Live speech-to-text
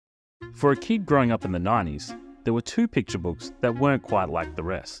For a kid growing up in the 90s, there were two picture books that weren't quite like the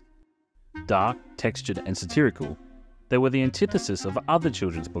rest. Dark, textured, and satirical, they were the antithesis of other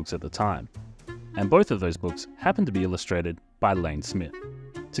children's books at the time. And both of those books happened to be illustrated by Lane Smith.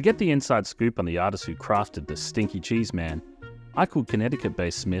 To get the inside scoop on the artist who crafted the Stinky Cheese Man, I called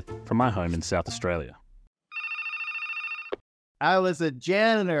Connecticut-based Smith from my home in South Australia. I was a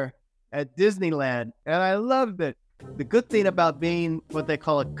janitor at Disneyland, and I loved it. The good thing about being what they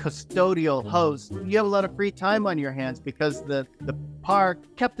call a custodial host, you have a lot of free time on your hands because the park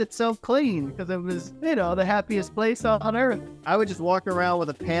kept itself clean because it was, the happiest place on earth. I would just walk around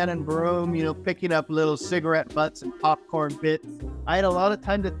with a pan and broom, picking up little cigarette butts and popcorn bits. I had a lot of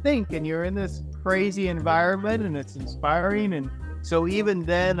time to think, and you're in this crazy environment, and it's inspiring. And so even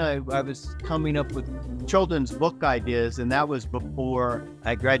then, I was coming up with children's book ideas, and that was before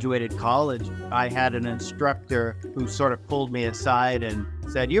I graduated college. I had an instructor who sort of pulled me aside and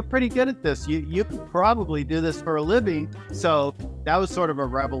said, "You're pretty good at this. You could probably do this for a living." So that was sort of a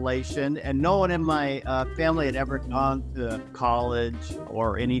revelation, and no one in my family had ever gone to college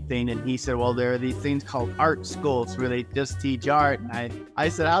or anything. And he said, "Well, there are these things called art schools where they just teach art." And I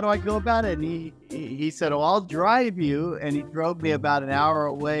said, "How do I go about it?" And he said, "Well, I'll drive you." And he drove me about an hour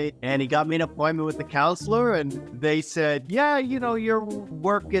away, and he got me an appointment with the counselor. And they said, "Yeah, your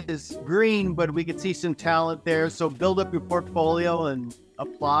work is green, but we could see some talent there. So build up your portfolio and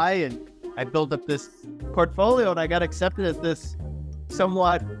apply." And I built up this portfolio, and I got accepted at this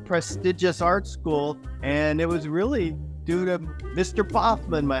somewhat prestigious art school. And it was really due to Mr.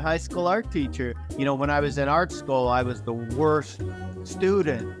 Boffman, my high school art teacher. When I was in art school, I was the worst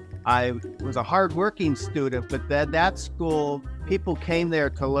student. I was a hardworking student, but that school, people came there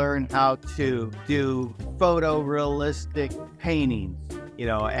to learn how to do photorealistic paintings,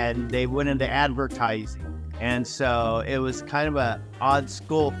 and they went into advertising. And so it was kind of an odd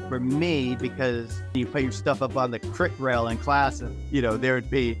school for me because you put your stuff up on the crit rail in class, and, there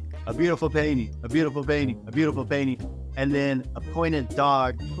would be a beautiful painting, a beautiful painting, a beautiful painting, and then a pointed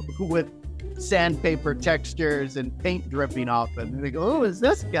dog with sandpaper textures and paint dripping off it. And they go, "Oh, is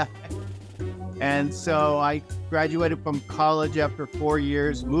this guy?" And so I graduated from college after 4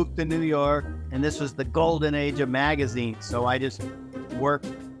 years, moved to New York, and this was the golden age of magazines. So I just worked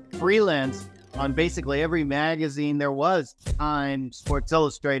freelance on basically every magazine there was. Time, Sports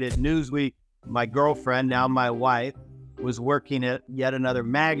Illustrated, Newsweek. My girlfriend, now my wife, was working at yet another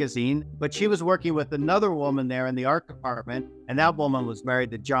magazine, but she was working with another woman there in the art department, and that woman was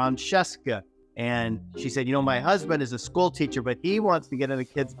married to Jon Scieszka. And she said, "My husband is a school teacher, but he wants to get into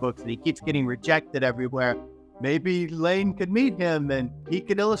kids' books, and he keeps getting rejected everywhere. Maybe Lane could meet him, and he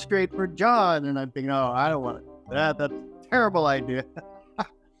could illustrate for John." And I'm thinking, "Oh, I don't want that. That's a terrible idea."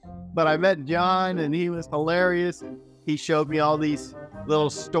 But I met John, and he was hilarious. He showed me all these little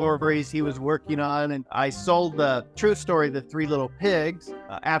stories he was working on, and I sold the true story, The Three Little Pigs,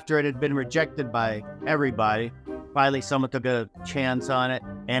 after it had been rejected by everybody. Finally, someone took a chance on it,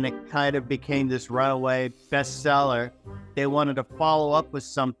 and it kind of became this runaway bestseller. They wanted to follow up with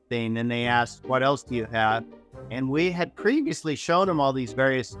something, and they asked, "What else do you have?" And we had previously shown them all these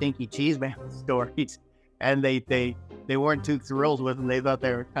various Stinky Cheese Man stories, and they weren't too thrilled with them. They thought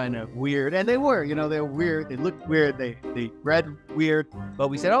they were kind of weird, and they were, they were weird. They looked weird. They read weird. But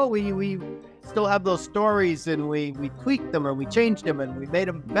we said, "Oh, we still have those stories, and we tweaked them, or we changed them, and we made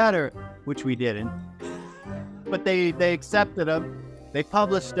them better," which we didn't. But they accepted them. They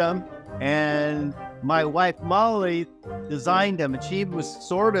published them, and my wife Molly designed them, and she was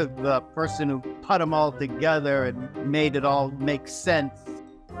sort of the person who put them all together and made it all make sense.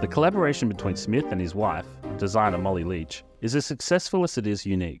 The collaboration between Smith and his wife, designer Molly Leach, is as successful as it is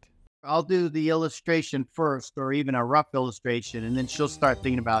unique. I'll do the illustration first, or even a rough illustration, and then she'll start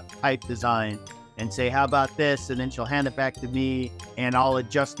thinking about type design and say, "How about this?" And then she'll hand it back to me, and I'll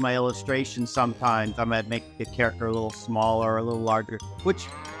adjust my illustration sometimes. I might make the character a little smaller or a little larger, which,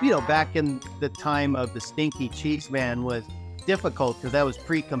 back in the time of the Stinky Cheese Man was difficult because that was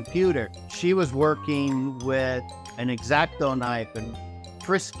pre-computer. She was working with an X-Acto knife and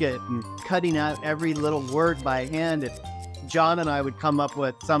Trisket and cutting out every little word by hand. And John and I would come up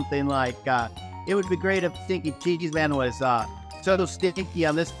with something like, "It would be great if Stinky Cheese Man was so stinky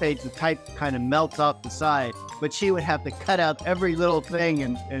on this page, the type kind of melts off the side." But she would have to cut out every little thing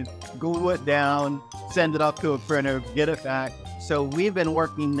and glue it down, send it off to a printer, get it back. So we've been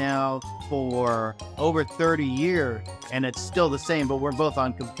working now for over 30 years, and it's still the same, but we're both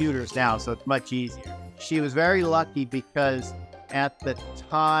on computers now, so it's much easier. She was very lucky because at the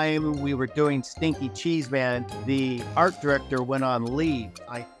time we were doing Stinky Cheese Man, the art director went on leave.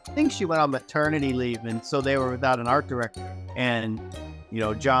 I think she went on maternity leave, and so they were without an art director. And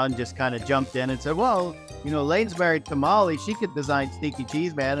Jon just kind of jumped in and said, well, Lane's married to Molly. She could design Stinky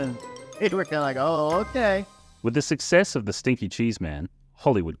Cheese Man. And they were kind of like, oh, okay. With the success of the Stinky Cheese Man,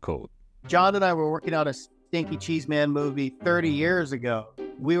 Hollywood called. Jon and I were working on a Stinky Cheese Man movie 30 years ago.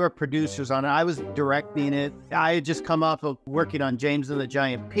 We were producers on it. I was directing it. I had just come off of working on James and the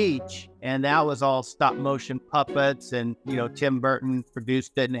Giant Peach, and that was all stop motion puppets, and Tim Burton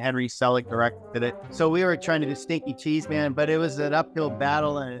produced it and Henry Selick directed it. So we were trying to do Stinky Cheese Man, but it was an uphill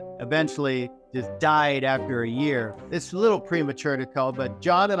battle, and it eventually just died after a year. It's a little premature to tell, but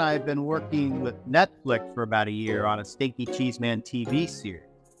Jon and I have been working with Netflix for about a year on a Stinky Cheese Man TV series.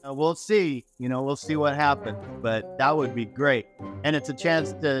 We'll see, we'll see what happens, but that would be great. And it's a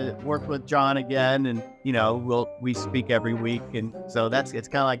chance to work with Jon again, and we speak every week, and so it's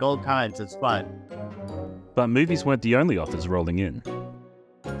kind of like old times. It's fun. But movies weren't the only authors rolling in.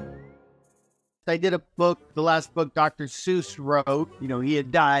 I did a book, the last book Dr. Seuss wrote. He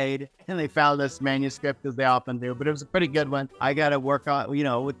had died, and they found this manuscript, as they often do, but it was a pretty good one. I got to work on,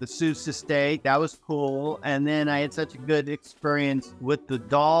 with the Seuss estate. That was cool. And then I had such a good experience with the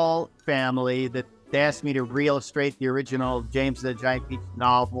Dahl family that they asked me to re-illustrate the original James the Giant Peach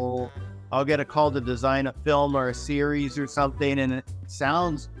novel. I'll get a call to design a film or a series or something, and it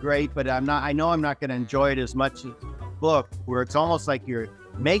sounds great, but I know I'm not going to enjoy it as much as a book, where it's almost like you're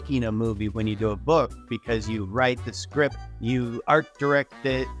making a movie when you do a book, because you write the script, you art direct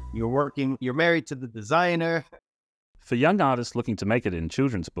it, you're married to the designer. For young artists looking to make it in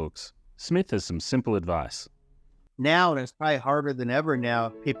children's books, Smith has some simple advice. Now, and it's probably harder than ever now,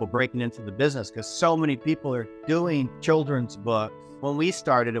 people breaking into the business, because so many people are doing children's books. When we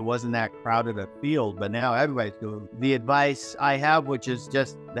started, it wasn't that crowded a field, but now everybody's doing it. The advice I have, which is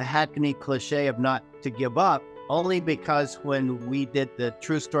just the hackneyed cliche of not to give up, only because when we did the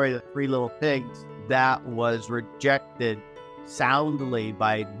true story of the Three Little Pigs, that was rejected soundly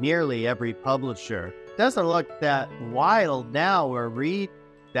by nearly every publisher. It doesn't look that wild now or read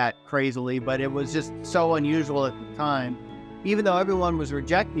that crazily, but it was just so unusual at the time. Even though everyone was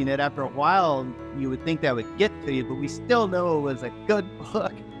rejecting it, after a while, you would think that would get to you, but we still know it was a good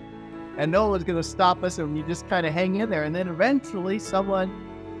book, and no one was going to stop us, and you just kind of hang in there. And then eventually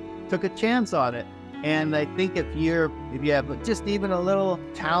someone took a chance on it. And I think if you have just even a little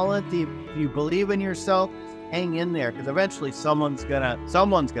talent, if you believe in yourself, hang in there, because eventually someone's gonna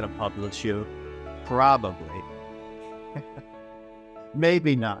publish you. Probably.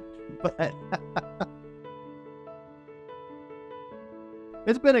 Maybe not, but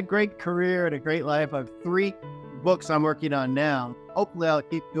it's been a great career and a great life. I have 3 books I'm working on now. Hopefully I'll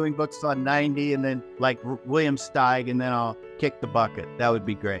keep doing books on 90, and then like William Steig, and then I'll kick the bucket. That would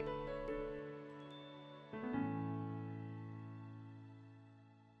be great.